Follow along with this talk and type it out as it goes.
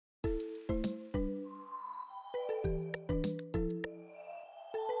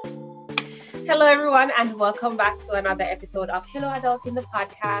Hello, everyone, and welcome back to another episode of Hello Adult in the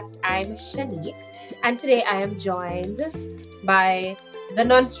podcast. I'm Shanique, and today I am joined by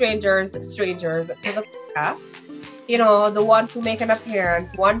the strangers to the podcast. You know, the ones who make an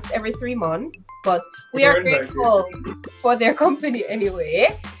appearance once every 3 months, but we are grateful for their company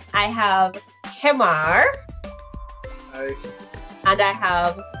anyway. I have Kemar. Hi. And I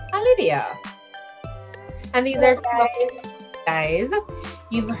have Lydia. And these are guys.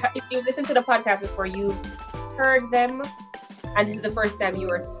 If you've listened to the podcast before, you've heard them, and this is the first time you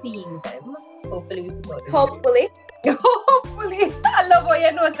are seeing them. Hopefully, we promote them. Hopefully. I love how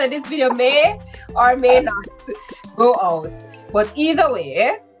you know that this video may or may not go out. But either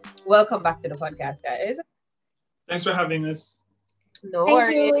way, welcome back to the podcast, guys. Thanks for having us. No Thank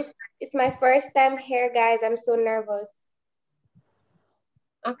worries. you. It's my first time here, guys. I'm so nervous.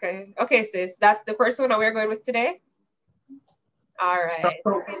 Okay, sis. That's the first one that we're going with today. All right.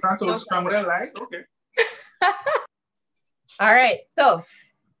 Start so strong with that light. Okay. All right. So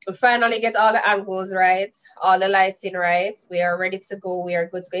we finally get all the angles right, all the lighting right. We are ready to go. We are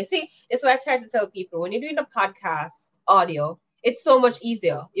good to go. You see, it's what I try to tell people. When you're doing the podcast audio, it's so much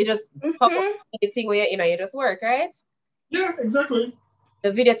easier. You just pop up anything where you just work, right? Yeah, exactly.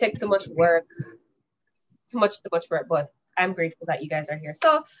 The video takes too much work. Too much work, but I'm grateful that you guys are here.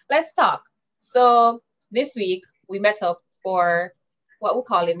 So let's talk. So this week we met up for what we're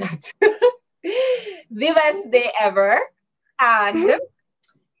calling that the best day ever. And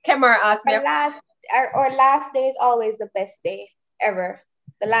Kemar asked me. Our last day is always the best day ever.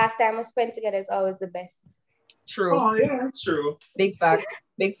 The last time we spent together is always the best. True. Oh yeah, that's true. Big facts.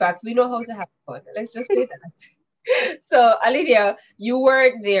 Big facts. We know how to have fun. Let's just say that. So, Lydia, you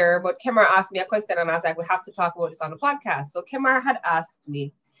weren't there, but Kemar asked me a question, and I was like, we have to talk about this on the podcast. So, Kemar had asked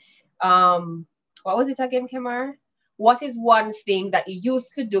me, what was it again, Kemar? What is one thing that you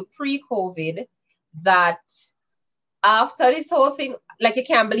used to do pre-COVID that after this whole thing, like you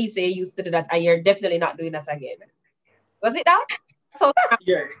can't believe you used to do that, and you're definitely not doing that again? Was it that? So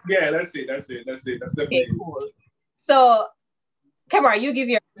yeah, that's it. That's definitely okay, cool. So, Kemar, you give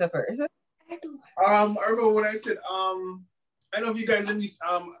your answer first. I remember when I said I don't know if you guys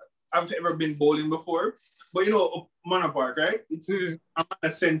have ever been bowling before, but you know Manor Park, right? It's I'm at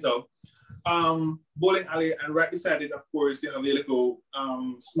the center. Bowling alley, and right beside it, of course, you have a little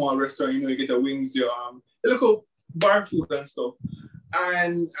small restaurant. You get the wings, your a little bar food and stuff.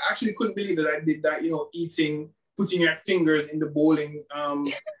 And I actually couldn't believe that I did that. Eating, putting your fingers in the bowling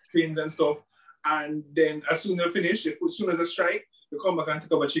pins and stuff. And then as soon as I finish, as soon as I strike, you come back and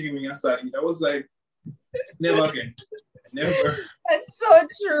take up a chicken wing and start eating. I was like, never again. Never. That's so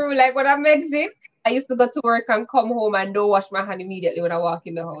true. Like when I'm exit, I used to go to work and come home and don't wash my hand immediately when I walk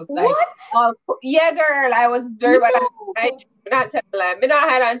in the house. Like, what? Yeah, girl. I was very bad at not tell lie. Me not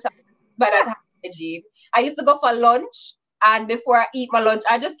had answer bad at hygiene. I used to go for lunch, and before I eat my lunch,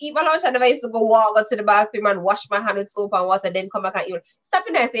 I just eat my lunch, and then I used to go to the bathroom and wash my hand with soap and water, then come back and eat. Stop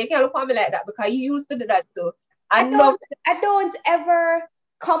it, you can't look at me like that because you used to do that too. I don't ever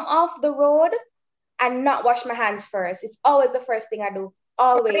come off the road and not wash my hands first. It's always the first thing I do.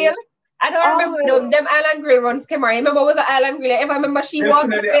 Always. Really? I don't remember them Island Grey runs came out. Remember we got Island Grey? If I remember she walked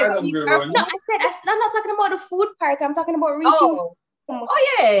No, I'm not talking about the food part. I'm talking about reaching.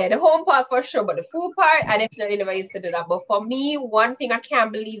 Oh yeah, the home part for sure. But the food part, I definitely never used to do that. But for me, one thing I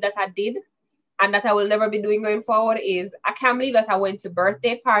can't believe that I did and that I will never be doing going forward is I can't believe that I went to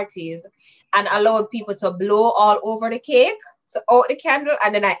birthday parties and allowed people to blow all over the cake, to out the candle,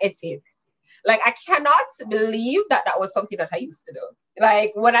 and then I ate it. Like, I cannot believe that was something that I used to do.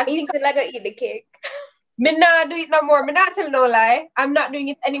 Like, when I think like I eat the cake. Me not do it no more. Me not tell no lie. I'm not doing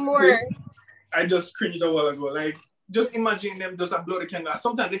it anymore. I just cringed a while ago. Like, just imagine them just blow the candle.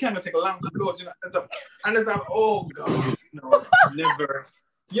 Sometimes the candle take a long blow, and it's like, oh God, no, never.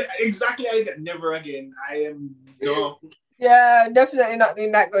 Yeah, exactly. Never again. I am no. Yeah, definitely not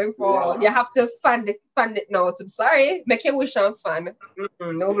doing that going forward. Yeah. You have to fund it now. I'm sorry. Make your wish on fun.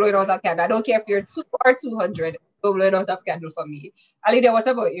 No blowing out of candle. I don't care if you're 2 or 200. No blowing out of candle for me. Alida, what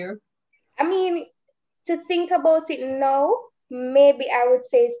about you? I mean, to think about it now, maybe I would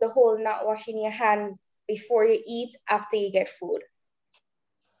say it's the whole not washing your hands before you eat after you get food.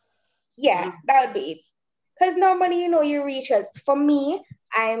 Yeah, that would be it. Because normally, you reach us. For me,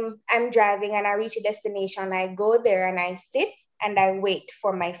 I'm driving and I reach a destination. I go there and I sit and I wait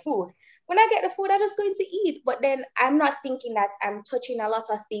for my food. When I get the food, I'm just going to eat. But then I'm not thinking that I'm touching a lot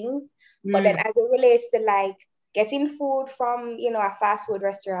of things. But then as it relates to like getting food from, a fast food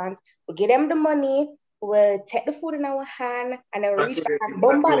restaurant, we give them the money, we'll take the food in our hand and then reach back and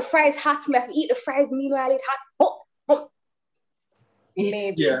bombard the fries hot. Me have to eat the fries meanwhile it's hot.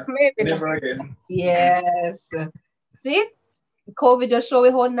 Maybe. Yeah, Maybe never not. again. Yes. See, COVID just show me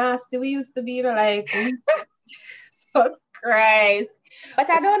how nasty we used to be. Like, Jesus Christ. But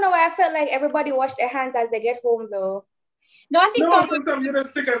I don't know why I felt like everybody washed their hands as they get home though. No, I think No, sometimes you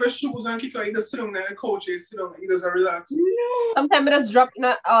just take off your shoes and kick out. You just sit down on the couch, you sit down, you just relax. No. sometimes I just drop in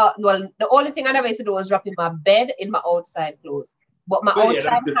well, the only thing I never used to do was drop in my bed in my outside clothes. But my But yeah, that's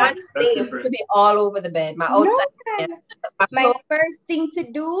outside different. pants That's they used different. to be all over the bed. My No, outside man. my My clothes, first thing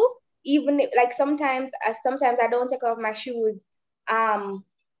to do, even if, like sometimes I don't take off my shoes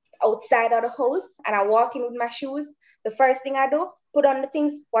outside of the house and I walk in with my shoes. The first thing I do, put on the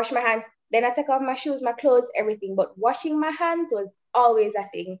things, wash my hands. Then I take off my shoes, my clothes, everything. But washing my hands was always a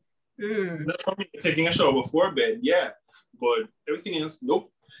thing. Not for me, taking a shower before bed, yeah. But everything else,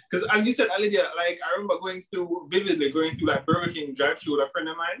 nope. Because as you said, Lydia, like I remember going through like Burger King drive-thru with a friend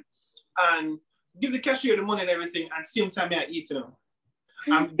of mine and give the cashier the money and everything and same time I eat,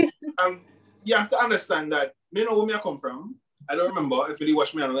 you have to understand that, you know where I come from. I don't remember if really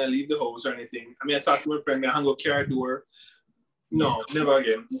wash me hand when I leave the house or anything. I mean, I talk to my friend, I hang up car door. No, never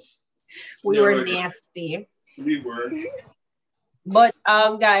again. we Never were again. nasty. We were. But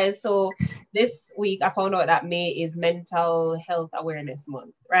guys, so this week I found out that May is Mental Health Awareness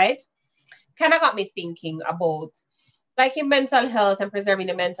Month, right? Kind of got me thinking about like in mental health and preserving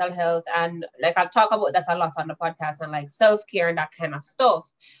the mental health, and like I'll talk about that a lot on the podcast and like self-care and that kind of stuff.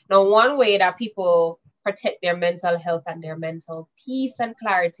 Now, one way that people protect their mental health and their mental peace and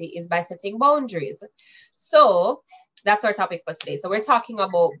clarity is by setting boundaries. So that's our topic for today. So we're talking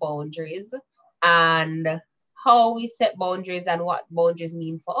about boundaries and how we set boundaries and what boundaries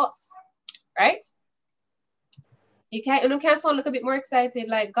mean for us, right? You can't sound like a bit more excited,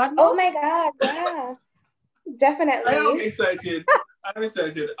 like God Oh no. my God, yeah. I am Definitely. excited. I'm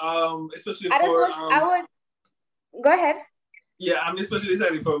excited. Especially I just for was I would go ahead. yeah, I'm especially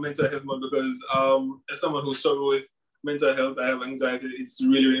excited for mental health month because as someone who struggles with mental health, I have anxiety. It's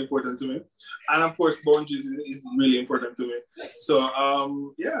really, really important to me, and of course, boundaries is really important to me. So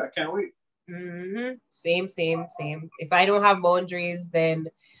yeah, I can't wait. Same. If I don't have boundaries, then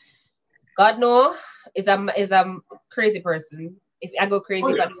God no is a crazy person. If I go crazy, Oh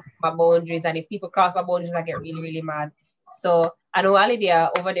if I yeah, don't have my boundaries, and if people cross my boundaries, I get really, really mad. So I know Alidia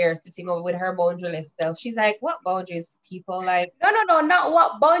over there sitting over with her boundaryless self. She's like, "What boundaries, people like?" No, not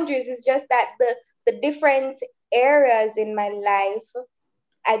what boundaries. It's just that the different areas in my life,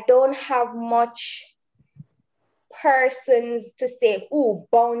 I don't have much persons to say, oh,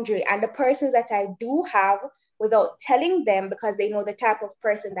 boundary. And the persons that I do have, without telling them, because they know the type of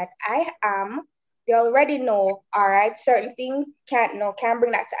person that I am, they already know, all right, certain things can't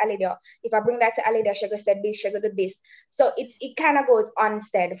bring that to Alidia. If I bring that to Alidia, she gonna say this, she gonna do this. So it kind of goes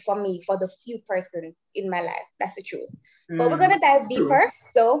unsaid for me, for the few persons in my life. That's the truth. But we're gonna dive deeper.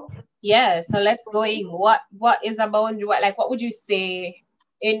 So yeah, so let's go in. What is a boundary? What would you say?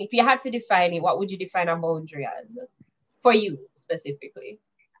 And if you had to define it, what would you define a boundary as for you specifically?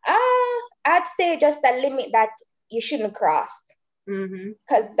 I'd say just a limit that you shouldn't cross,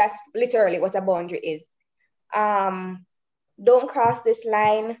 because that's literally what a boundary is. Don't cross this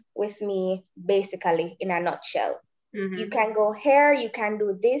line with me, basically, in a nutshell. You can go here, you can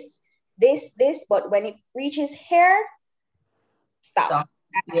do this, but when it reaches here, stop.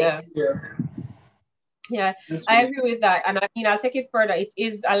 Yeah. Yeah, I agree with that. And I mean, I'll take it further. It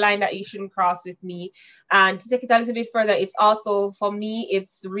is a line that you shouldn't cross with me. And to take it a little bit further, it's also, for me,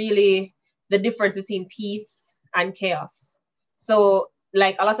 it's really the difference between peace and chaos. So,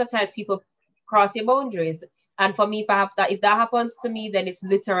 like, a lot of times people cross your boundaries. And for me, if that happens to me, then it's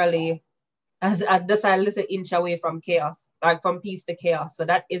literally just a little inch away from chaos, like from peace to chaos. So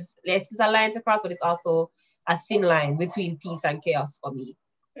this is a line to cross, but it's also a thin line between peace and chaos for me.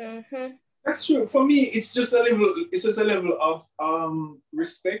 That's true. For me, it's just a level. It's just a level of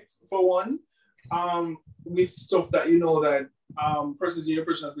respect for one, with stuff that you know that persons in your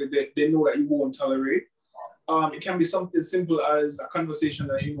personal space they know that you won't tolerate. It can be something as simple as a conversation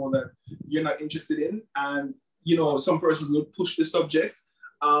that you know that you're not interested in, and you know some persons will push the subject,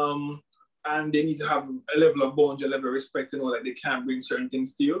 and they need to have a level of boundary, a level of respect to know that they can't bring certain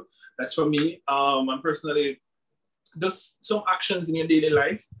things to you. That's for me. And personally, just some actions in your daily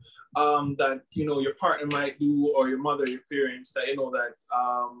life that you know your partner might do, or your mother, your parents, that you know that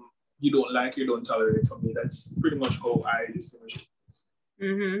you don't like, you don't tolerate. For me, that's pretty much how I distinguish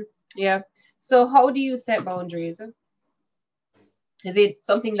it. Yeah. So how do you set boundaries? Is it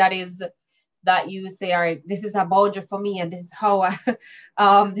something that you say, all right, this is a boundary for me, and this is how I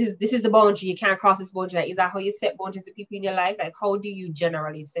this is the boundary, you can't cross this boundary? Is that how you set boundaries to people in your life? Like, how do you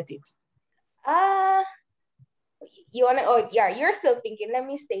generally set it? You wanna? Oh, yeah, you're still thinking. Let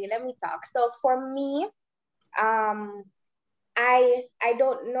me talk. So for me, um, I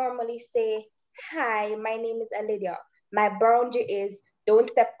don't normally say, "Hi, my name is Alidia. My boundary is don't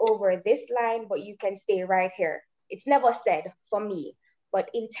step over this line, but you can stay right here." It's never said for me, but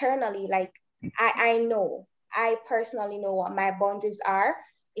internally, like I know, I personally know what my boundaries are.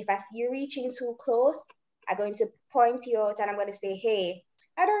 If I see you reaching too close, I'm going to point you out and I'm going to say, "Hey,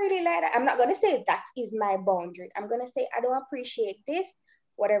 I don't really like that." I'm not going to say that is my boundary. I'm going to say, "I don't appreciate this,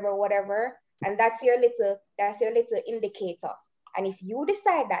 whatever, whatever." And that's your little indicator. And if you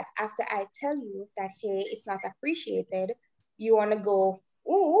decide that after I tell you that, hey, it's not appreciated, you want to go,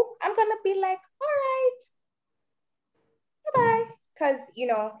 ooh, I'm going to be like, all right, bye-bye. Because,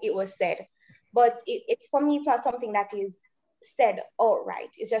 it was said. But it's for me, it's not something that is said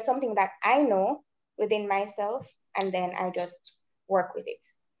outright. It's just something that I know within myself, and then I just work with it.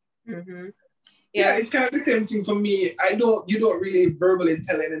 Mm-hmm. Yeah, it's kind of the same thing for me. You don't really verbally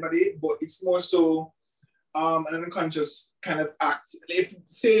tell anybody, but it's more so an unconscious kind of act. If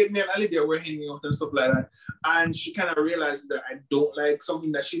say me and Olivia were hanging out and stuff like that, and she kind of realizes that I don't like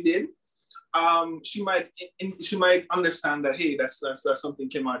something that she did, she might understand that, hey, that's something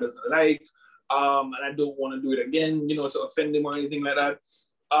Kemar doesn't like, and I don't want to do it again, to offend him or anything like that.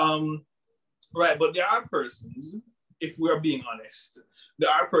 Right, but there are persons, if we are being honest, there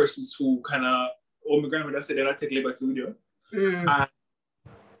are persons who kind of, my grandmother said, they'll take liberty with you, and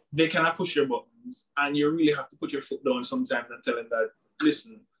they cannot push your buttons, and you really have to put your foot down sometimes and tell them that,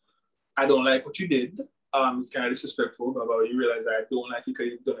 listen, I don't like what you did. It's kind of disrespectful, but you realize that I don't like it because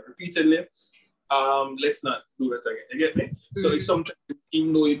you've done it repeatedly. Let's not do that again. You get me? Mm-hmm. So it's sometimes,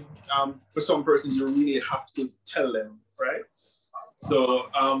 even though for some persons you really have to tell them, right? So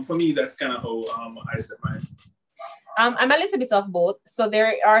for me, that's kind of how I set mine. I'm a little bit of both. So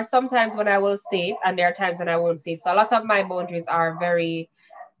there are some times when I will say it, and there are times when I won't say it. So a lot of my boundaries are very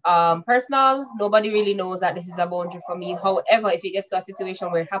personal. Nobody really knows that this is a boundary for me. However, if it gets to a situation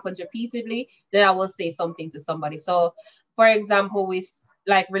where it happens repeatedly, then I will say something to somebody. So, for example, with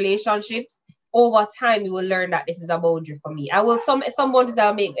like relationships, over time you will learn that this is a boundary for me. I will some boundaries that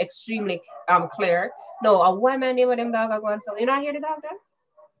I'll make extremely clear. No, why my name of them dog are going so you not hear the dog then?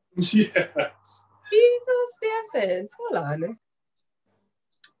 Yes. Jesus, Stephen, hold on.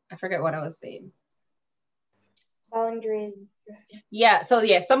 I forget what I was saying. Boundaries. Yeah, so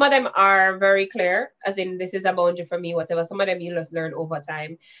yeah, some of them are very clear, as in this is a boundary for me, whatever. Some of them you just learn over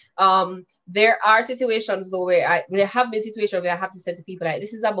time. There are situations though where there have been situations where I have to say to people like,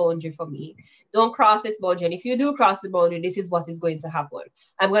 this is a boundary for me. Don't cross this boundary. And if you do cross the boundary, this is what is going to happen.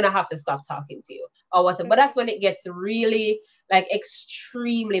 I'm gonna have to stop talking to you or whatever. But that's when it gets really like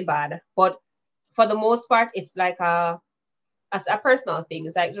extremely bad. But for the most part, it's like as a personal thing.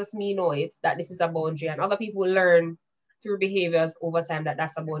 It's like just me know it's that this is a boundary, and other people learn through behaviors over time that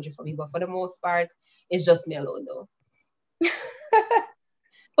that's a boundary for me. But for the most part, it's just me alone though.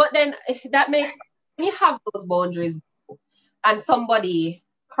 But then that makes, when you have those boundaries and somebody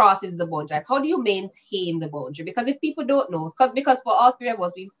crosses the boundary, like how do you maintain the boundary? Because if people don't know, because for all three of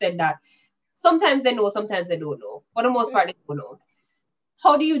us, we've said that sometimes they know, sometimes they don't know. For the most part, they don't know.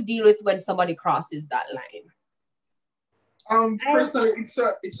 How do you deal with when somebody crosses that line? Personally,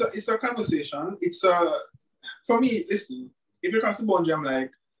 it's a conversation. It's for me. Listen, if you cross the boundary, I'm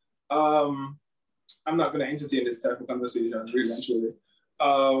like, I'm not gonna entertain this type of conversation, really and truly.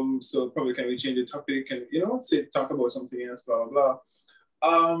 So probably can we change the topic and talk about something else, blah blah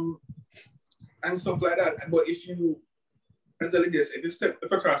blah, and stuff like that. But if you, as the lady said,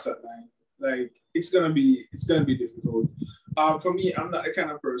 if you cross that line, like it's gonna be difficult. For me, I'm not the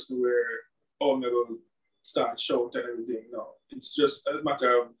kind of person where I'm gonna start shouting and everything. No, it's just a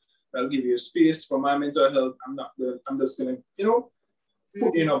matter of I'll give you space for my mental health. I'm just gonna,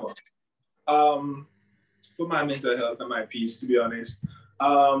 put in a box. For my mental health and my peace, to be honest.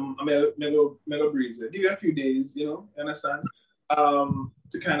 I'm gonna breathe it. Give you a few days, you understand?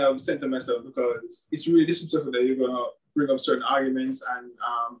 To kind of center myself, because it's really disrespectful that you're gonna bring up certain arguments and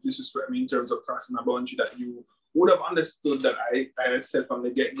disrespect me in terms of crossing a boundary that you would have understood that I had said from the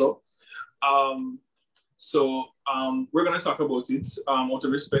get-go. So we're gonna talk about it out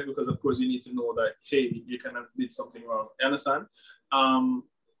of respect, because of course you need to know that, hey, you kind of did something wrong. You understand? And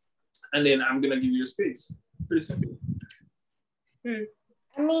then I'm gonna give you space. Pretty simple.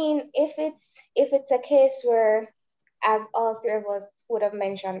 I mean, if it's a case where, as all three of us would have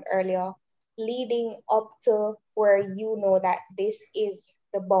mentioned earlier, leading up to where you know that this is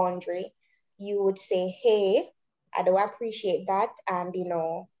the boundary, you would say, hey, I don't appreciate that, and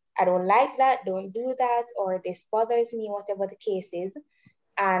I don't like that, don't do that, or this bothers me, whatever the case is.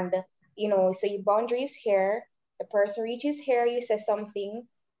 And, so your boundaries here, The person reaches here, you say something,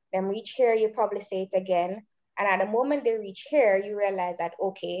 them reach here, you probably say it again. And at the moment they reach here, you realize that,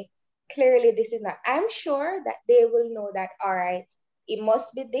 okay, clearly this is not, I'm sure that they will know that, all right, it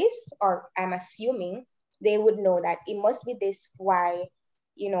must be this, or I'm assuming they would know that it must be this, why,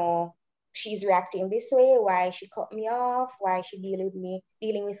 she's reacting this way, why she cut me off, why she dealing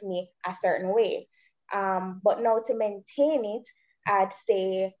with me a certain way. But now to maintain it, I'd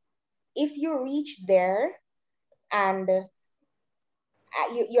say if you reach there and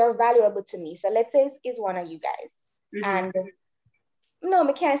you're valuable to me. So let's say it's one of you guys. And no,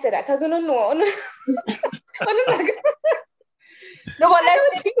 I can't say that because I don't know. No, but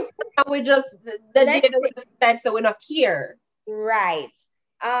let's say we just said so we're not here. Right.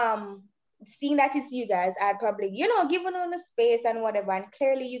 Seeing that it's you guys, I'd probably, giving on the space and whatever, and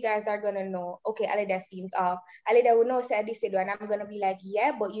clearly you guys are gonna know, okay, Alida seems off. Alida will know say this, and I'm gonna be like,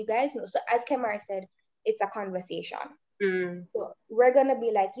 yeah, but you guys know. So as Kemar said, it's a conversation. So we're gonna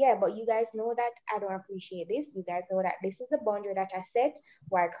be like, yeah, but you guys know that I don't appreciate this. You guys know that this is a boundary that I set.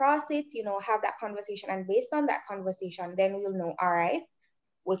 Why cross it? Have that conversation, and based on that conversation, then we'll know. All right,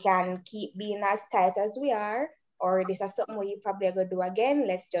 we can keep being as tight as we are, or this is something where you probably are gonna do again.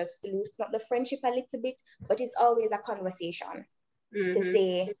 Let's just loosen up the friendship a little bit. But it's always a conversation to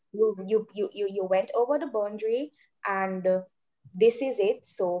say you went over the boundary, and this is it.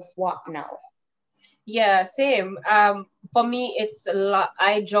 So what now? Yeah, same. For me, it's a lot.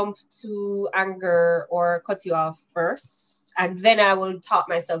 I jump to anger or cut you off first, and then I will talk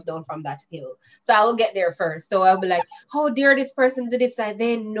myself down from that hill. So I will get there first. So I'll be like, "How dare this person do this?" I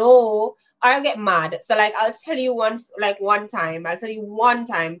then know I'll get mad. So like I'll tell you one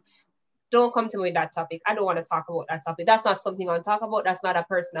time. Don't come to me with that topic. I don't want to talk about that topic. That's not something I want to talk about. That's not a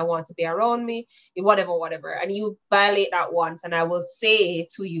person I want to be around me. Whatever. And you violate that once, and I will say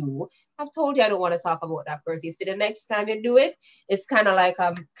to you, I've told you I don't want to talk about that person. You see, the next time you do it, it's kind of like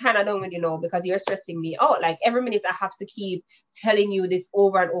kind of done with, because you're stressing me out. Like every minute I have to keep telling you this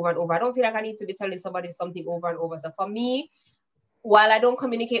over and over and over. I don't feel like I need to be telling somebody something over and over. So for me, while I don't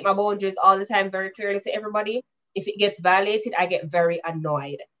communicate my boundaries all the time very clearly to everybody, if it gets violated, I get very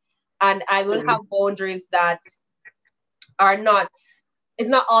annoyed. And I will have boundaries that are it's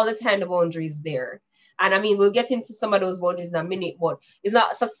not all the time the boundaries there. And I mean, we'll get into some of those boundaries in a minute, but it's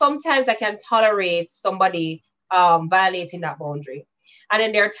not, so sometimes I can tolerate somebody violating that boundary. And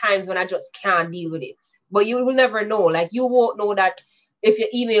then there are times when I just can't deal with it. But you will never know. Like you won't know that if you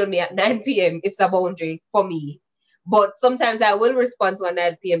email me at 9 p.m., it's a boundary for me. But sometimes I will respond to a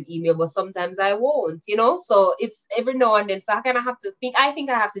 9 p.m. email, but sometimes I won't, So it's every now and then. So I kind of have to think, I think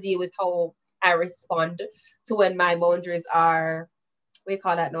I have to deal with how I respond to when my boundaries are, what do you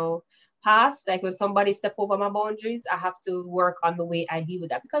call that now? Past. Like when somebody step over my boundaries, I have to work on the way I deal with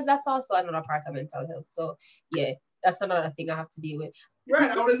that, because that's also another part of mental health. So yeah, that's another thing I have to deal with.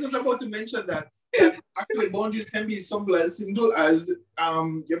 Right. I was just about to mention that actually boundaries can be simple as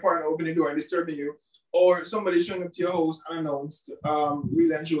your partner opening the door and disturbing you, or somebody showing up to your house unannounced,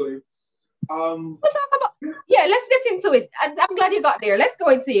 really and truly. We'll talk about, let's get into it. I'm glad you got there. Let's go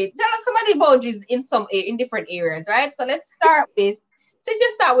into it. Tell us some of the boundaries in different areas, right? So let's start with, since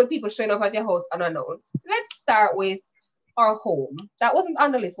you start with people showing up at your house unannounced, let's start with our home. That wasn't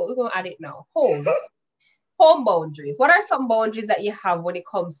on the list, but we're going to add it now. Home boundaries. What are some boundaries that you have when it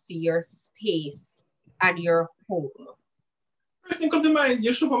comes to your space and your home? First thing come to mind,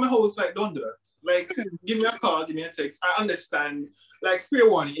 you show up at my house, like, don't do that. Like, give me a call, give me a text. I understand. Like, fair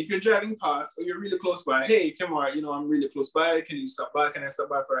warning, if you're driving past or you're really close by, hey, come on, I'm really close by. Can you stop by? Can I stop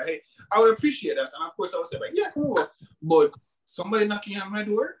by for a hey? I would appreciate that. And of course, I would say, like, yeah, come over. But somebody knocking at my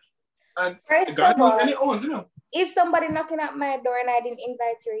door, and God knows any owns, If somebody knocking at my door and I didn't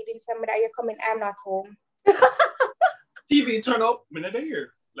invite you, you didn't tell me that you're coming, I'm not home. TV turn up, I'm not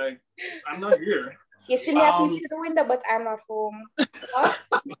here. Like, I'm not here. You still have to through the window, but I'm not home.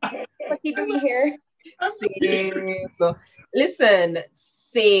 What you doing here? Same. Listen,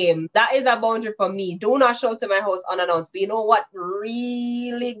 same. That is a boundary for me. Do not show up to my house unannounced. But you know what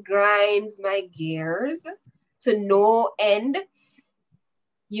really grinds my gears to no end?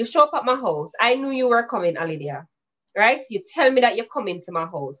 You show up at my house. I knew you were coming, Alidia. Right? So you tell me that you're coming to my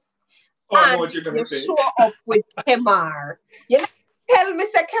house. Oh, I know what you're gonna say. You show up with Kemar. You tell me,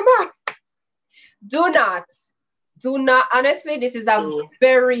 say, Kemar, do not. Honestly, this is a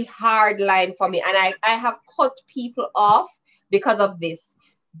very hard line for me. And I have cut people off because of this.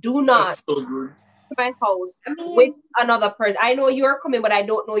 Do not. That's so good. My house with another person. I know you're coming, but I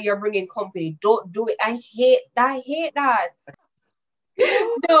don't know you're bringing company. Don't do it. I hate that.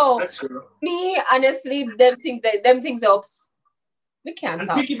 No, that's true. Me, honestly, them things up. We can't and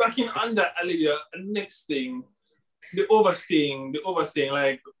talk. piggybacking on that, Olivia, next thing, the overstaying,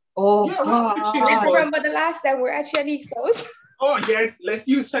 like, Oh, yeah, I remember the last time we're at Shanique's house. Oh, yes, let's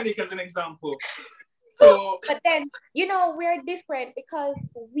use Shanique as an example. So, but then, we're different because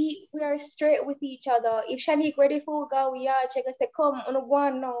we are straight with each other. If Shanique ready for go, we are check us say, come on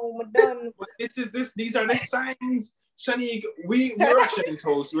one now, we're done. But these are the signs. Shanique, we were at Shanique's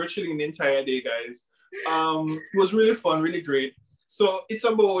house. We were chilling the entire day, guys. It was really fun, really great. So it's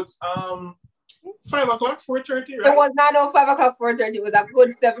about 5 o'clock, 4:30, right? It was not 5 o'clock, 4:30. It was a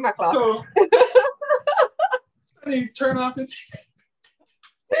good 7 o'clock. So Shanique, turn off the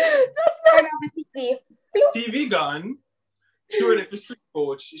Turn off the TV. TV gone. She ready for street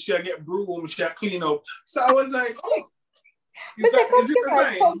coach. She had get broom, she had clean up. So I was like, oh, is this a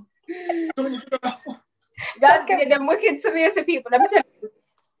sign? That's them wicked to me as a people. Let me tell you.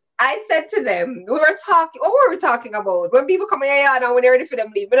 I said to them, what were we talking about? When people come here and when they're ready for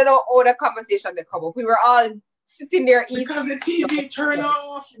them leave, we don't know all the conversation that come up. We were all sitting there eating. Because the TV turn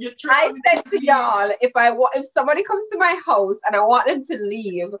off. I said to y'all, if somebody comes to my house and I want them to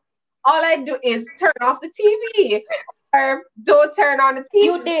leave, all I do is turn off the TV. Or don't turn on the TV.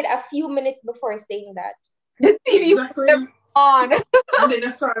 You did a few minutes before saying that. The TV was on. And then they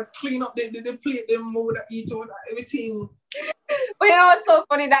started clean up the plate, them move that eat out, everything. But you know what's so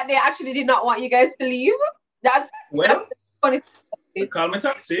funny? That they actually did not want you guys to leave. That's funny. Call me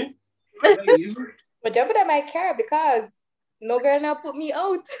taxi. But jump in my car because no girl now put me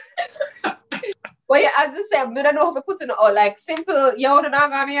out. Well, yeah, as I said, we don't know if we put it all like simple, you're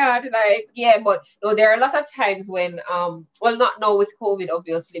not gonna yard, like, yeah, but no, there are a lot of times when well, not now with COVID,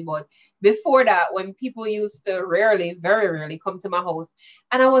 obviously, but before that, when people used to very rarely come to my house,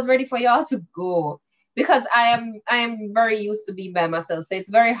 and I was ready for y'all to go. Because I am very used to being by myself. So it's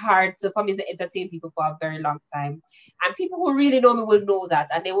very hard for me to entertain people for a very long time. And people who really know me will know that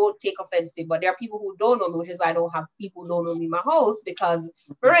and they won't take offense to it. But there are people who don't know me, which is why I don't have people who don't know me in my house because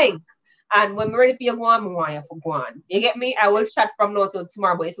ring. And when I'm ready for you go on, I want you for go on. You get me? I will chat from now till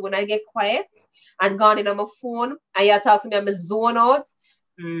tomorrow. But it's when I get quiet and gone in on my phone and you talk to me, I'm a zone out.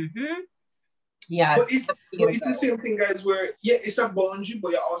 Yeah, but it's the same thing, guys, where, yeah, it's a boundary,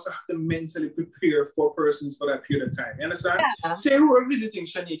 but you also have to mentally prepare for persons for that period of time. You understand? Yeah. Say we were visiting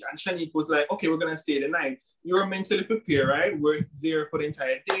Shanique, and Shanique was like, okay, we're going to stay the night. You were mentally prepared, right? We're there for the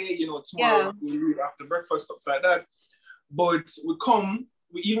entire day. Tomorrow we'll leave after breakfast, stuff like that. But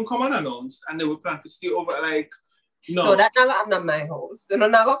we even come unannounced, and then we plan to stay over, like, no, that's not going to happen at my house. So,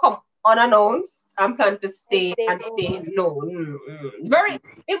 not going to come unannounced and plan to stay. No.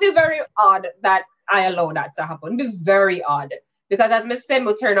 It'd be very odd that I allow that to happen. It'd be very odd. Because as Miss Sam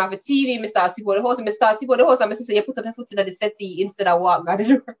will turn off the TV, Mr. Sipo the host, and Mr. Sipo the host, and Mr. say you put up your foot in the settee instead of walk out the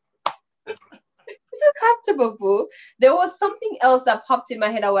door. It's so comfortable, boo. There was something else that popped in my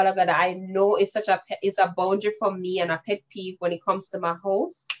head a while ago that I know is it's a boundary for me and a pet peeve when it comes to my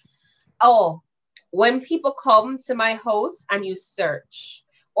house. Oh, when people come to my house and you search,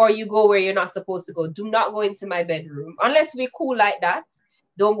 or you go where you're not supposed to go, do not go into my bedroom. Unless we're cool like that,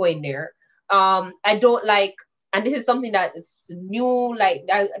 don't go in there. I don't like, and this is something that is new, like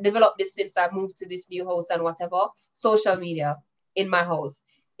I developed this since I moved to this new house and whatever, social media in my house.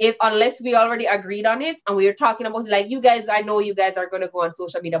 Unless we already agreed on it and we were talking about it, like you guys, I know you guys are going to go on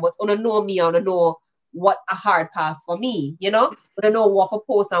social media, but I know me, I know what's a hard pass for me, I don't know what to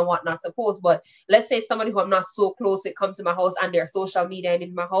post and what not to post. But let's say somebody who I'm not so close with comes to my house and their social media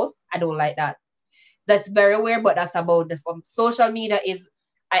in my house, I don't like that. That's very weird, but that's about the fun. Social media is,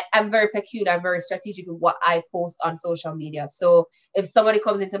 I'm very peculiar, I'm very strategic with what I post on social media. So if somebody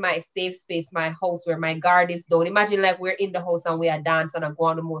comes into my safe space, my house where my guard is down, imagine like we're in the house and we are dancing and go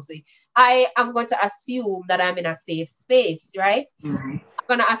on the mostly, I am going to assume that I'm in a safe space, right? Mm-hmm.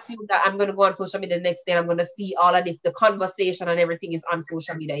 I'm going to assume that I'm going to go on social media the next day and I'm going to see all of this, the conversation and everything is on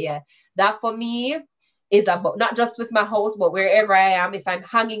social media. Yeah. That for me is about not just with my house, but wherever I am, if I'm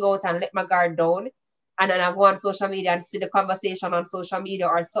hanging out and let my guard down and then I go on social media and see the conversation on social media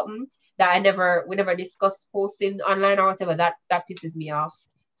or something that we never discussed posting online or whatever, that pisses me off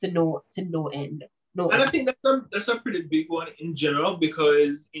to no end. No and end. I think that's a pretty big one in general,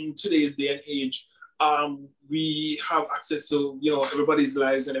 because in today's day and age, we have access to, everybody's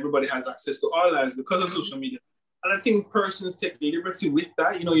lives, and everybody has access to our lives because of social media. And I think persons take liberty with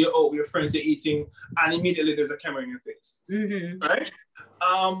that. You're out with your friends, you're eating, and immediately there's a camera in your face, right?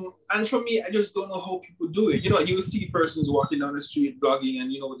 And for me, I just don't know how people do it. You see persons walking down the street, vlogging,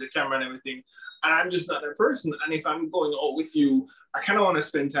 and with the camera and everything. And I'm just not that person. And if I'm going out with you, I kind of want to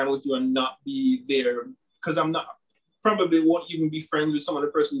spend time with you and not be there, because probably won't even be friends with some of the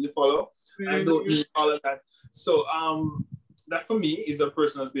persons you follow. I don't need all of that. So that for me is a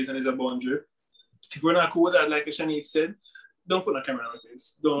personal space and is a boundary. if we're not cool with that, like Shanique said, don't put a camera on our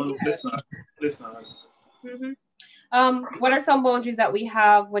face. Don't. Yeah. Let's not. What are some boundaries that we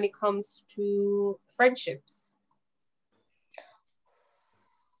have when it comes to friendships?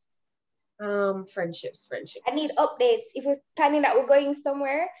 Friendships. I need updates. If we're planning that we're going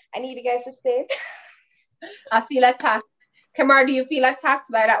somewhere, I need you guys to stay. I feel attacked. Kamar, do you feel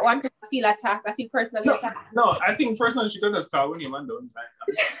attacked by that one? I feel attacked. I feel personally attacked. No, I think personally she could just call when you man don't.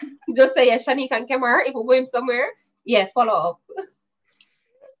 Just say, yeah, Shanique and Kamar, if we're going somewhere, yeah, follow up.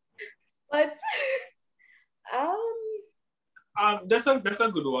 But that's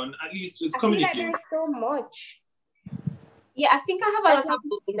a good one. At least it's I feel like communicating. there's so much. Yeah, I think I have a lot of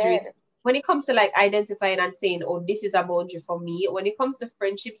boundaries. When it comes to like identifying and saying, oh, this is a boundary for me. When it comes to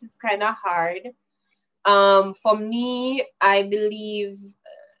friendships, it's kind of hard. For me, I believe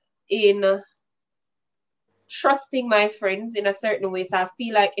in trusting my friends in a certain way. So I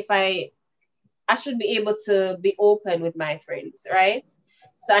feel like if I should be able to be open with my friends, right?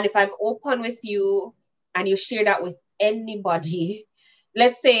 So, and if I'm open with you and you share that with anybody,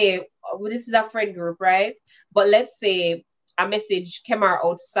 let's say this is a friend group, right? But let's say I message Kemar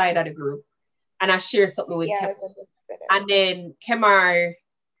outside of the group and I share something with Kemar. And then Kemar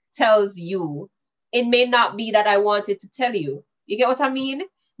tells you, it may not be that I wanted to tell you. You get what I mean?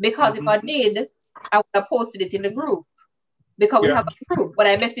 Because if I did, I would have posted it in the group. Because we have a group, but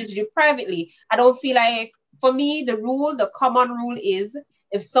I messaged you privately. I don't feel like, for me, the common rule is,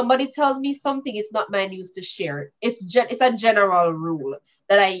 if somebody tells me something, it's not my news to share. It's a general rule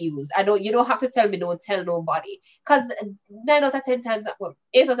that I use. You don't have to tell me, don't tell nobody. Because 8 out of 10 times,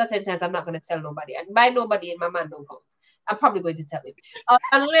 I'm not going to tell nobody. And by nobody, in my man don't count. I'm probably going to tell him.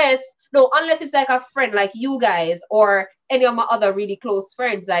 Unless it's like a friend, like you guys, or any of my other really close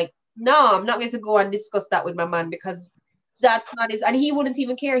friends. Like, no, I'm not going to go and discuss that with my man, because that's not his, and he wouldn't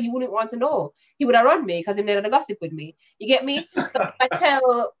even care. He wouldn't want to know. He would have run me because he made a gossip with me. You get me? So if I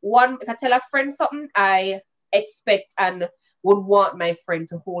tell a friend something, I expect and would want my friend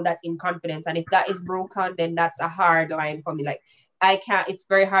to hold that in confidence. And if that is broken, then that's a hard line for me. Like, I can't. It's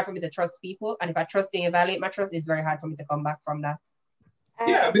very hard for me to trust people, and if I trust and evaluate my trust, it's very hard for me to come back from that.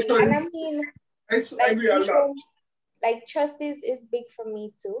 Yeah, because and I mean, I agree a lot. Like, trust is big for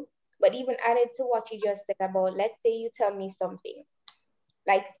me too. But even added to what you just said about, let's say you tell me something,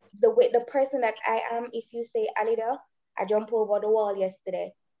 like the person that I am, if you say, Alida, I jumped over the wall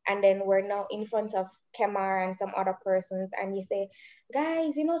yesterday, and then we're now in front of Kemar and some other persons, and you say,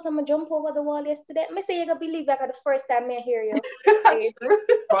 guys, someone jumped over the wall yesterday. I say, you gonna believe that the first time I hear you.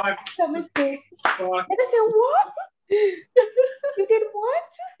 Facts. I say, what? You did what?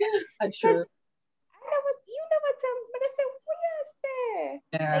 That's true. You never tell me, but I said, what you say?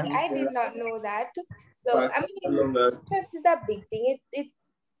 Yeah. Like, I did not know that. So, I mean, trust is a big thing. It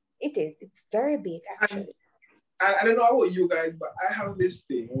is. It's very big, actually. I don't know about you guys, but I have this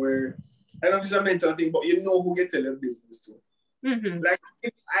thing where, I don't know if it's a mental thing, but you know who you tell your business to. Mm-hmm. Like,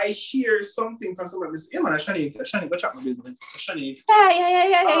 if I hear something from somebody, yeah, man, Shanique, go chat my business. Shanique.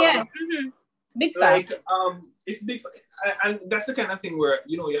 Yeah. Mm-hmm. Big fact. Like, it's big, and that's the kind of thing where,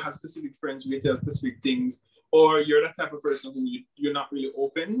 you have specific friends who tell specific things, or you're that type of person who you're not really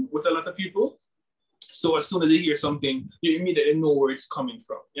open with a lot of people. So as soon as they hear something, you immediately know where it's coming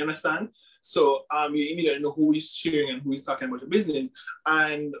from. You understand? So you immediately know who is sharing and who is talking about your business.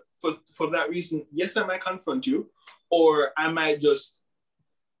 And for that reason, yes, I might confront you, or I might just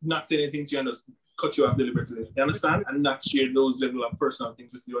not say anything to you and just cut you off deliberately. You understand? And not share those level of personal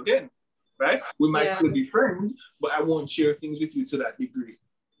things with you again. Right? We might still be friends, but I won't share things with you to that degree.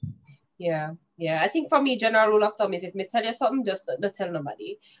 Yeah. I think for me, general rule of thumb is, if me tell you something, just don't tell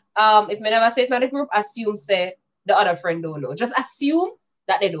nobody. If me never say it in the group, assume say the other friend don't know. Just assume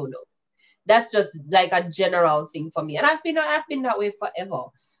that they don't know. That's just like a general thing for me. And I've been that way forever.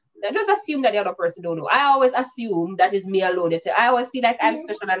 I just assume that the other person don't know. I always assume that it's me alone. I always feel like I'm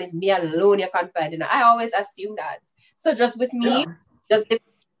special and it's me alone you're confiding. I always assume that. So just with me, just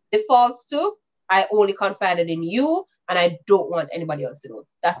defaults to, I only confided in you and I don't want anybody else to know.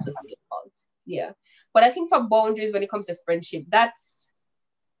 That's just the default. Yeah. But I think for boundaries, when it comes to friendship, that's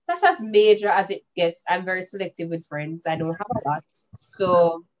as major as it gets. I'm very selective with friends. I don't have a lot.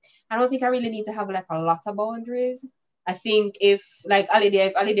 So I don't think I really need to have like a lot of boundaries. I think if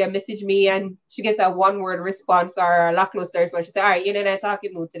Alidia message me and she gets a one-word response or a lackluster response, she say, all right, you're not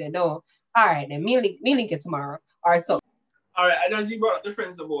talking mood today. No. All right, then me link it tomorrow or something. All right, and as you brought up the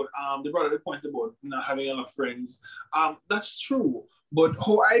friends about, they brought up the point about not having enough friends. That's true. But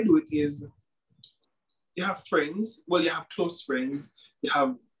how I do it is, you have friends, you have close friends, you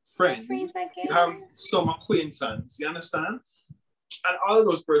have friends, you have some acquaintances, you understand? And all of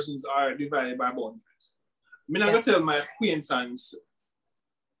those persons are divided by boundaries. I'm not going to tell my acquaintance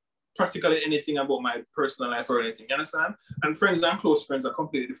practically anything about my personal life or anything. You understand? And friends and close friends are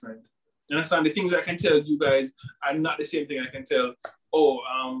completely different. You understand? The things I can tell you guys are not the same thing I can tell,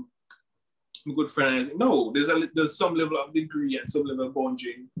 I'm a good friend. No, there's some level of degree and some level of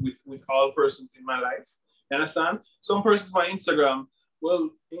boundary with all persons in my life. You understand? Some persons on my Instagram,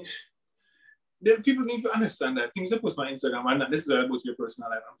 well, people need to understand that things I post on my Instagram are not necessarily about your personal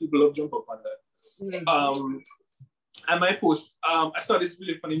life, and people love jump up on that. Mm-hmm. I might post, I saw this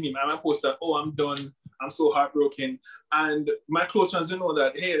really funny meme. I might post that, I'm done, I'm so heartbroken. And my close friends know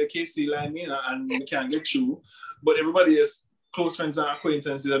that, hey, the KFC line me and we can't get through. But everybody else, close friends and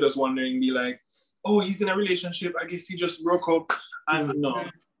acquaintances are just wondering, be like, he's in a relationship, I guess he just broke up. And no,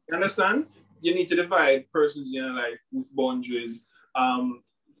 you understand? You need to divide persons in your life with boundaries.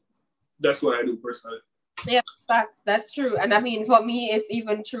 That's what I do personally. Yeah, that's true. And I mean, for me, it's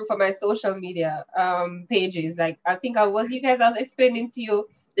even true for my social media pages. Like, I think I was explaining to you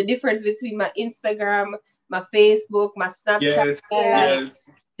the difference between my Instagram, my Facebook, my Snapchat. Yes.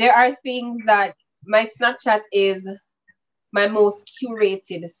 There are things that my Snapchat is my most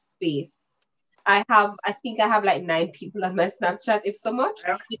curated space. I think I have like 9 people on my Snapchat, if so much.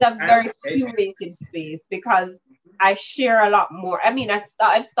 It's a very curated space because I share a lot more. I mean,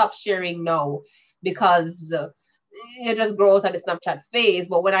 I've stopped sharing now because it just grows at the Snapchat phase.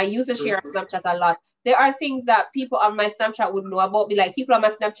 But when I used to share Snapchat a lot, there are things that people on my Snapchat would know about me. Like, people on my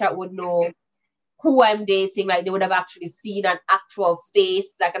Snapchat would know who I'm dating. Like, they would have actually seen an actual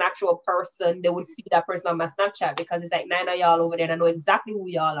face, like an actual person. They would see that person on my Snapchat because it's like 9 of y'all over there and I know exactly who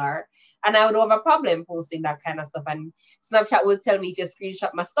y'all are. And I would have a problem posting that kind of stuff. And Snapchat would tell me if you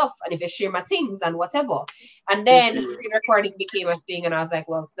screenshot my stuff and if you share my things and whatever. And then the screen recording became a thing. And I was like,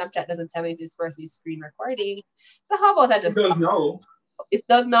 well, Snapchat doesn't tell me if this person is screen recording. So how about I just... It does now. It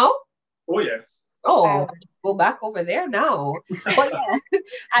does now? Oh, yes. Oh, go back over there now. But yeah,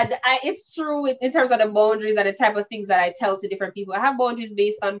 it's true in terms of the boundaries and the type of things that I tell to different people. I have boundaries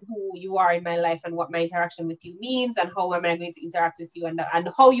based on who you are in my life and what my interaction with you means and how am I going to interact with you, and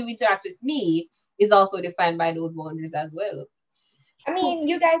how you interact with me is also defined by those boundaries as well. I mean,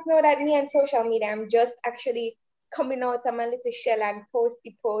 you guys know that me and social media, I'm just actually coming out of my little shell and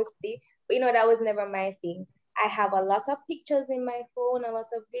posty. But that was never my thing. I have a lot of pictures in my phone, a lot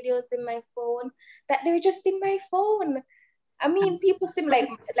of videos in my phone that they're just in my phone. I mean, people seem like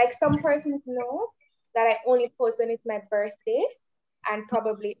some persons know that I only post when it's my birthday and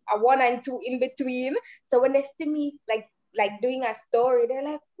probably a 1 and 2 in between. So when they see me like doing a story, they're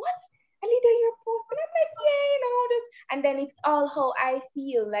like, "What? Alida, you're posting?" I'm like, "Yeah, this." And then it's all how I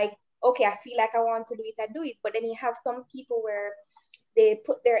feel. Like, okay, I feel like I want to do it, I do it. But then you have some people where they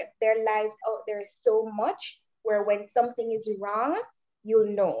put their lives out there so much where when something is wrong,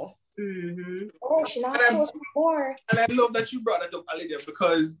 you'll know. Mm-hmm. Oh, she not post more. And I love that you brought that up, Alida,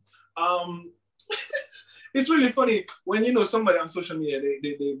 because it's really funny when somebody on social media,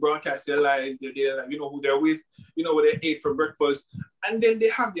 they broadcast their lives, they're who they're with, what they ate for breakfast, and then they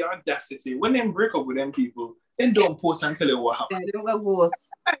have the audacity when they break up with them people, then don't post and tell you what happened. Yeah, they don't go.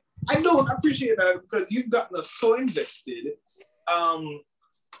 I don't appreciate that because you've gotten us so invested.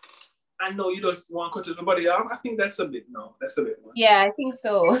 I know you just want to cut everybody off. I think that's a bit much. Yeah, I think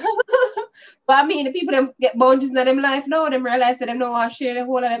so. But I mean, the people that get boundaries in them life now, them realize that they don't want to share the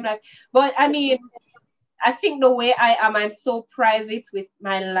whole of them life. But I mean, I think the way I am, I'm so private with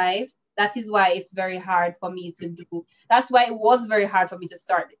my life. That is why it's very hard for me to do. That's why it was very hard for me to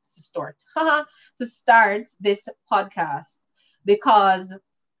start this podcast, because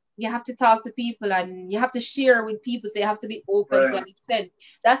you have to talk to people and you have to share with people, so you have to be open to an extent.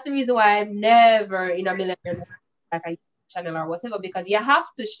 That's the reason why I'm never in a million years like a channel or whatever, because you have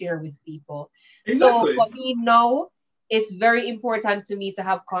to share with people. Exactly. So for me now, it's very important to me to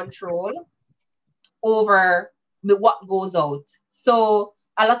have control over what goes out. So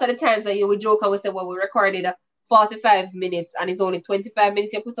a lot of the times that you would joke and we say, well, we recorded 45 minutes and it's only 25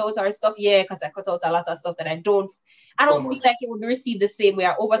 minutes you put out our stuff. Yeah, because I cut out a lot of stuff that I don't feel like it would be received the same way.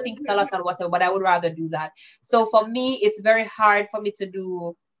 I overthink a lot and whatever, but I would rather do that. So for me, it's very hard for me to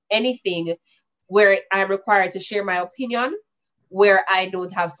do anything where I'm required to share my opinion, where I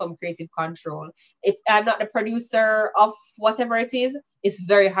don't have some creative control. I'm not the producer of whatever it is. It's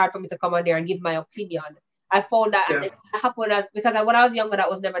very hard for me to come on there and give my opinion. I found that it happened because when I was younger, that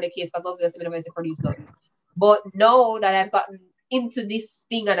was never the case, because obviously I never to produce nothing. But now that I've gotten into this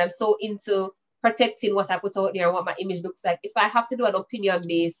thing and I'm so into protecting what I put out there and what my image looks like, if I have to do an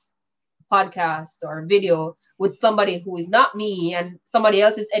opinion-based podcast or video with somebody who is not me and somebody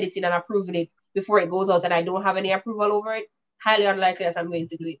else is editing and approving it before it goes out and I don't have any approval over it, highly unlikely that I'm going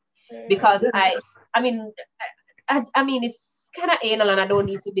to do it. Because I mean, it's kind of anal and I don't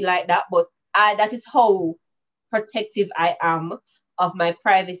need to be like that, but that is how protective I am of my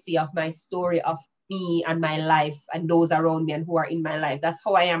privacy, of my story, of me and my life and those around me and who are in my life. That's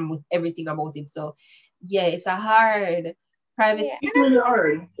how I am with everything about it. So yeah, it's a hard privacy. Yeah. It's really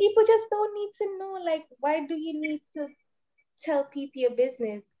hard. People just don't need to know, like, why do you need to tell people your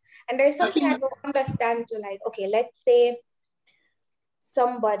business? And there's something I don't understand to, like, okay, let's say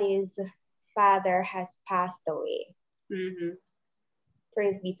somebody's father has passed away. Mm-hmm.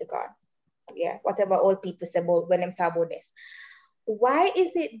 Praise be to God. Yeah, whatever old people say about when they talk about this. Why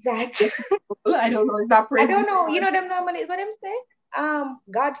is it that I don't know, it's not praise. I don't know, you know them normally is what them say?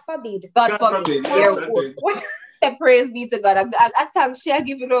 God forbid. God forbid. Yes, that's it. What? Praise be to God. I thanks she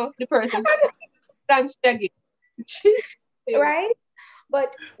give the person. Thanks she give. Right?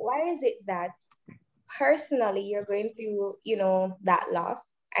 But why is it that personally you're going through, that loss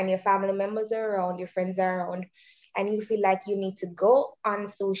and your family members are around, your friends are around, and you feel like you need to go on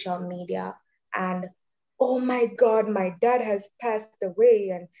social media and, oh my God, my dad has passed away,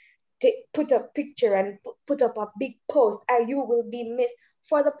 and put a picture and put up a big post, and you will be missed,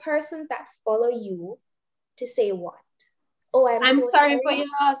 for the persons that follow you to say what? Oh, I'm so sorry for your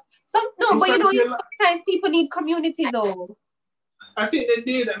loss. Sometimes people need community though. I think they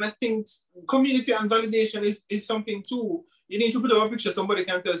did, and I think community and validation is something too. You need to put up a picture, somebody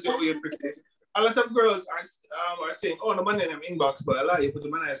can tell you, oh, you're pretty. A lot of girls are saying, oh, no man in them inbox, but a lot you put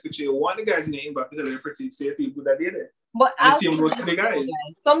them in a picture. You want the guys in the inbox to tell you're pretty, so you feel good that they're there. But the same goes to the guys.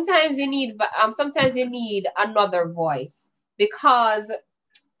 Sometimes you need another voice, because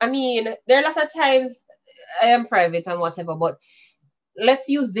I mean, there are lots of times I am private and whatever, but let's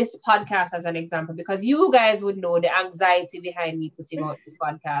use this podcast as an example, because you guys would know the anxiety behind me putting out this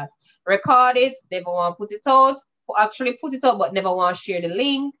podcast. Record it, never want to put it out, actually put it out, but never want to share the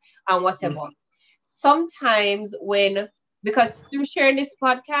link and whatever. Mm-hmm. Sometimes because through sharing this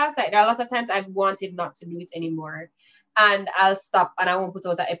podcast, like, there are a lot of times I've wanted not to do it anymore, and I'll stop and I won't put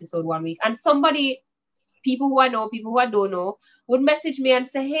out an episode 1 week. And people who I know, people who I don't know, would message me and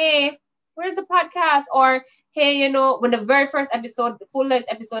say, hey, where's the podcast? Or, hey, when the very first episode, the full-length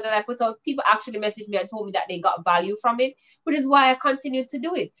episode that I put out, people actually messaged me and told me that they got value from it, which is why I continued to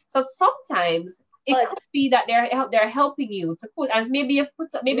do it. So sometimes it could be that they're helping you to put, and maybe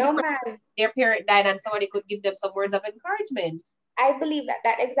their parent died and somebody could give them some words of encouragement. I believe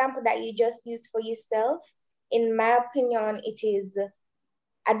that example that you just used for yourself, in my opinion,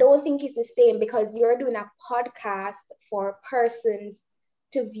 I don't think it's the same, because you're doing a podcast for persons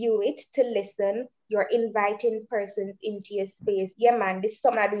to view it, to listen. You're inviting persons into your space. Yeah, man, this is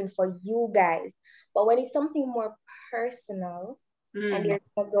something I'm doing for you guys. But when it's something more personal, and you're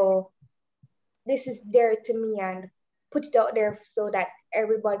going to go, this is there to me, and put it out there so that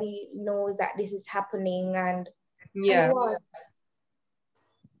everybody knows that this is happening, and what?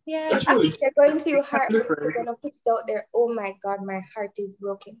 Yeah, if you're going through heartbreak, you're going to put it out there. Oh my God, my heart is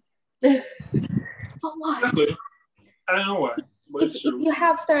broken. For what? I don't know why. If you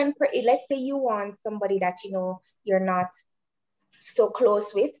have certain, let's say you want somebody that you're not so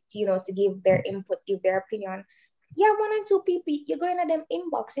close with, to give their input, give their opinion. Yeah, 1 or 2 people, you're going to them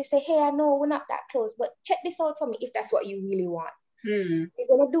inbox. They say, hey, I know we're not that close, but check this out for me if that's what you really want. You're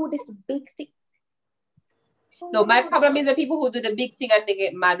going to do this big thing. No, my problem is the people who do the big thing and they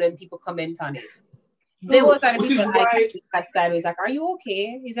get mad when people comment on it. There was a people that sideways, like, are you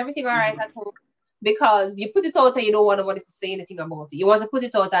okay? Is everything all right at home? Because you put it out and you don't want nobody to say anything about it. You want to put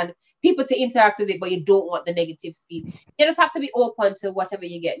it out and people to interact with it, but you don't want the negative feed. You just have to be open to whatever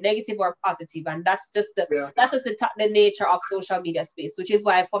you get, negative or positive, and that's just the nature of social media space. Which is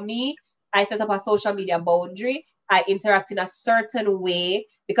why, for me, I set up a social media boundary. I interact in a certain way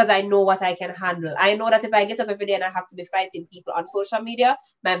because I know what I can handle. I know that if I get up every day and I have to be fighting people on social media,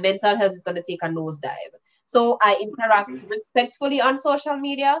 my mental health is going to take a nosedive. So I interact respectfully on social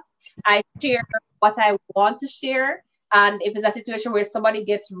media. I share what I want to share. And if it's a situation where somebody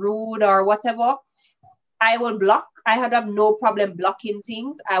gets rude or whatever, I will block. I have no problem blocking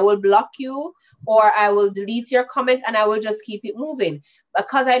things. I will block you, or I will delete your comments, and I will just keep it moving.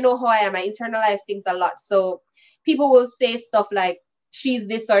 Because I know how I am, I internalize things a lot. So people will say stuff like, she's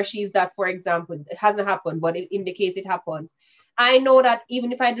this or she's that, for example. It hasn't happened, but it indicates it happens. I know that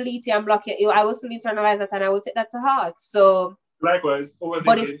even if I delete it and block it, I will still internalize that and I will take that to heart. So likewise.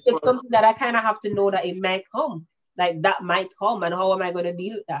 But it's something that I kind of have to know that it might come. Like, that might come, and how am I going to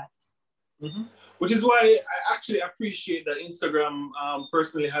deal with that? Mm-hmm. Which is why I actually appreciate that Instagram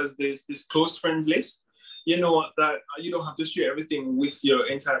personally has this close friends list. you know that you don't have to share everything with your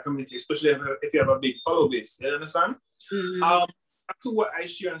entire community, especially if you have a big follow base. You understand? Back to what I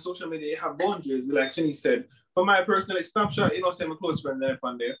share on social media, you have boundaries. Like Jenny said, for my personal Snapchat, you know, say my close friend there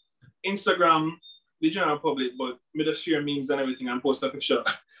on there. Instagram, the general public, but me just share memes and everything and post a picture.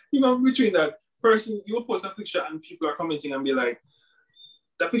 You know, between that person, you'll post a picture and people are commenting and be like,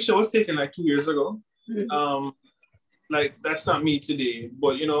 that picture was taken like 2 years ago. Like that's not me today,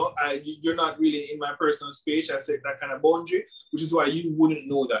 but you know, you're not really in my personal space. I set that kind of boundary, which is why you wouldn't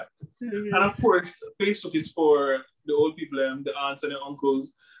know that. And of course, Facebook is for the old people and the aunts and the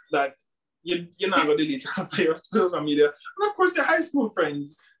uncles that you're not gonna delete your social media. And of course, the high school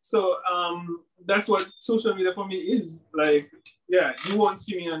friends. So that's what social media for me is. Like, yeah, you won't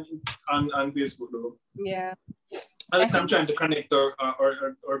see me on Facebook though. Yeah. Unless I'm trying to connect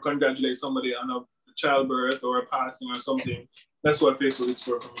or congratulate somebody on a childbirth or a passing or something. That's what Facebook is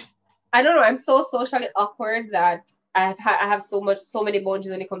for me. I don't know. I'm so socially awkward that I have so many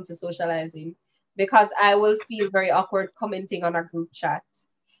boundaries when it comes to socializing, because I will feel very awkward commenting on a group chat,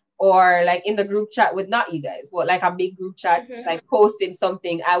 or like in the group chat with not you guys, but like a big group chat, like posting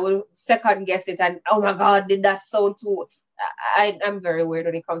something. I will second guess it and oh my God, did that sound too? I'm very weird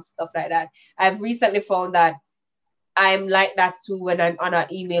when it comes to stuff like that. I've recently found that I'm like that too when I'm on an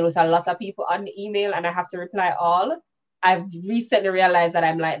email with a lot of people on the email and I have to reply all. I've recently realized that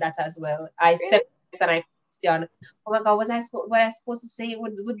I'm like that as well. I said this and I question, oh my God, was I supposed to say it?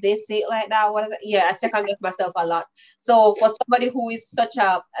 Would they say it like that? What is it? Yeah, I second guess myself a lot. So for somebody who is such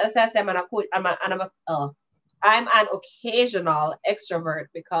a, as I say, I'm an occasional extrovert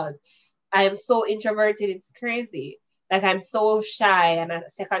because I am so introverted. It's crazy. Like I'm so shy and I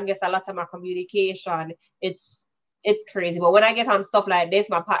second guess a lot of my communication. It's crazy. But when I get on stuff like this,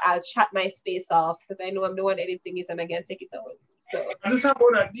 I'll chat my face off because I know I'm the one editing it and I can take it out. So as a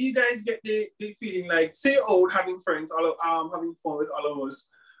about that, do you guys get the feeling like, say out having friends, having fun with all of us,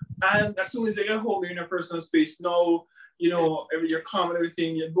 and as soon as they get home, you're in a personal space. Now, you know, you're calm and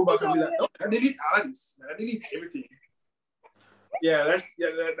everything, you go back and be like, oh, I delete all of this. I delete everything. Yeah,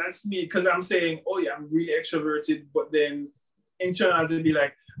 that's me. Because I'm saying, oh yeah, I'm really extroverted, but then internally I'd be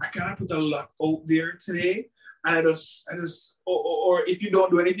like, I cannot put a lot out there today. And I just, or if you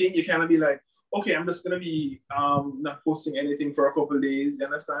don't do anything, you kind of be like, okay, I'm just gonna be not posting anything for a couple of days. You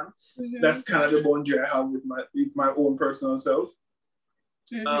understand? That's kind of the boundary I have with my own personal self.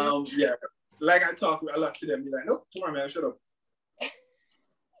 Yeah, like I talk a lot to them. Be like, nope, tomorrow, man, shut up.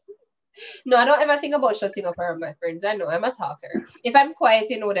 No, I don't ever think about shutting up around my friends. I know I'm a talker. If I'm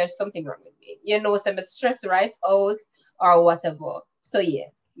quiet, you know there's something wrong with me. You know, some stress right out or whatever. So yeah.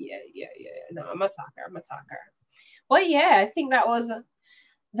 No, I'm a talker. But yeah, I think that was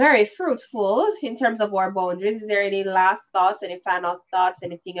very fruitful in terms of our boundaries. Is there any last thoughts, any final thoughts,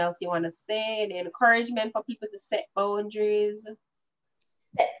 anything else you want to say? Any encouragement for people to set boundaries?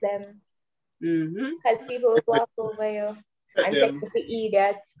 Set them. Because people will walk over you and take you for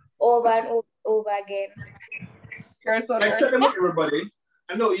idiots over and over again. I set them up, everybody.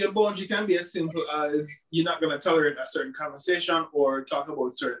 I know your boundary can be as simple as you're not going to tolerate a certain conversation or talk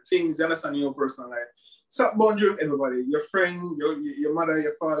about certain things. You understand your personal life. Set boundary with everybody. Your friend, your mother,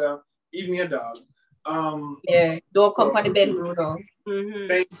 your father, even your dog. Yeah, don't come for the bed, Bruno.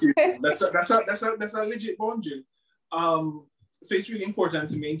 Thank you. That's a legit boundary. So it's really important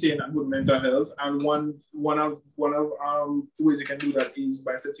to maintain a good mental health, and one of the ways you can do that is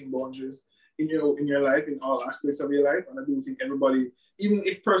by setting boundaries in your life, in all aspects of your life. And I do think everybody, even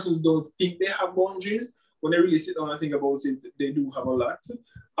if persons don't think they have boundaries, when they really sit down and think about it, they do have a lot.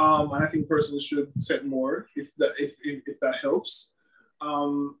 And I think persons should set more if that helps,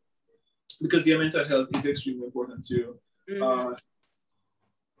 because your mental health is extremely important too.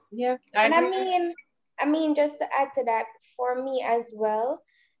 Yeah, and I mean, just to add to that, for me as well,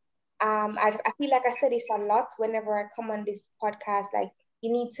 I feel like I say this a lot whenever I come on this podcast. Like,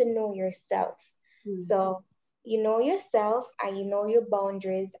 you need to know yourself. So you know yourself and you know your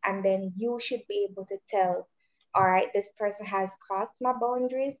boundaries, and then you should be able to tell, all right, this person has crossed my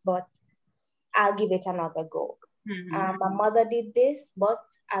boundaries, but I'll give it another go. My mother did this, but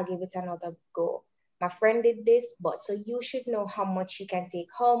I'll give it another go. My friend did this, but so you should know how much you can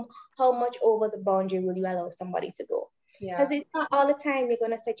take home, how much over the boundary will you allow somebody to go. Because it's not all the time you're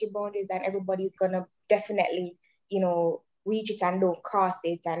going to set your boundaries and everybody's going to definitely, reach it and don't cross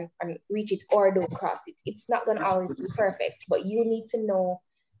it, and reach it or don't cross it. It's not going to always be perfect, but you need to know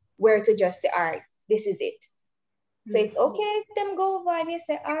where to just say, all right, this is it. So it's okay if them go over and you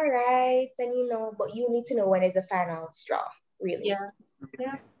say, all right, and but you need to know when it's a final straw, really. Yeah.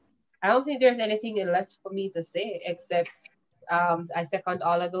 I don't think there's anything left for me to say except I second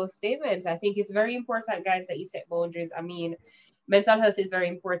all of those statements. I think it's very important, guys, that you set boundaries. I mean, mental health is very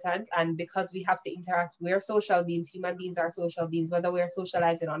important, and because we have to interact, we're social beings. Human beings are social beings, whether we're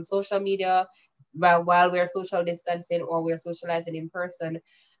socializing on social media, while we're social distancing, or we're socializing in person.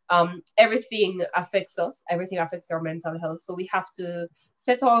 Everything affects us. Everything affects our mental health. So we have to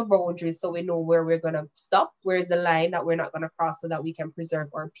set our boundaries so we know where we're gonna stop. Where's the line that we're not gonna cross, so that we can preserve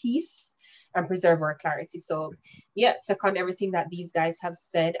our peace and preserve our clarity. So yeah, second everything that these guys have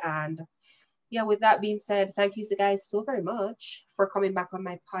said. And yeah, with that being said, thank you guys so very much for coming back on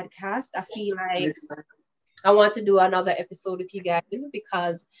my podcast. I feel like I want to do another episode with you guys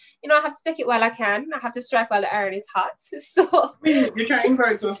because, I have to take it while I can. I have to strike while the iron is hot. So you can't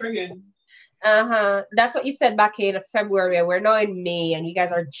invite us again. That's what you said back in February. We're now in May, and you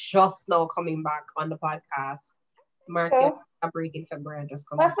guys are just now coming back on the podcast. Market a break in February and just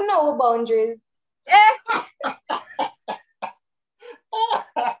come. But for no boundaries.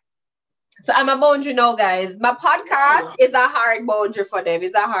 So I'm a boundary now, guys. My podcast is a hard boundary for them.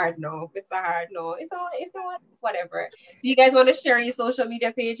 It's a hard no. It's whatever. Do you guys want to share your social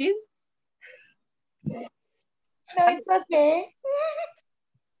media pages? No, it's okay.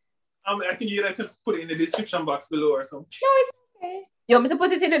 I think you'd have to put it in the description box below or something. No, it's okay. You want me to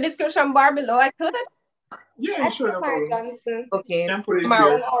put it in the description bar below? I could. Yeah, sure. Tamara Johnson. Okay. Put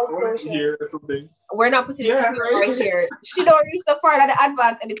it here or something. We're not putting it right here. She don't reach the part of the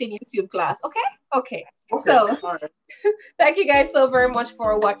advanced editing YouTube class. Okay. So right. Thank you guys so very much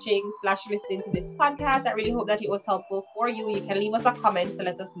for watching/listening to this podcast. I really hope that it was helpful for you. You can leave us a comment to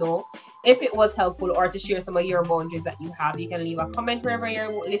let us know if it was helpful, or to share some of your boundaries that you have. You can leave a comment wherever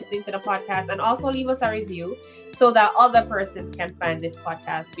you're listening to the podcast, and also leave us a review so that other persons can find this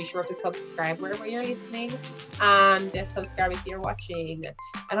podcast. Be sure to subscribe wherever you're listening, and subscribe if you're watching.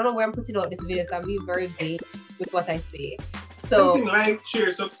 I don't know where I'm putting out this video, so I'm being very vague with what I say. So like,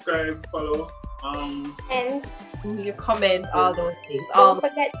 share, subscribe, follow. And your comments, all those things. Don't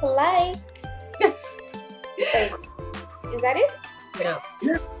forget to like. Wait, is that it?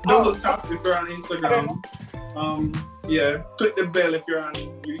 Yeah. Double tap if you're on Instagram. Click the bell if you're on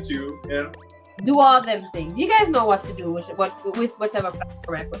YouTube. Yeah. Do all them things. You guys know what to do with whatever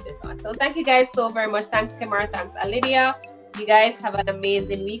platform I put this on. So thank you guys so very much. Thanks, Kemar. Thanks, Lydia. You guys have an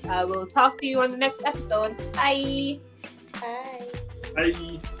amazing week. I will talk to you on the next episode. Bye. Bye.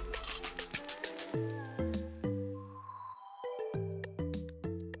 Bye.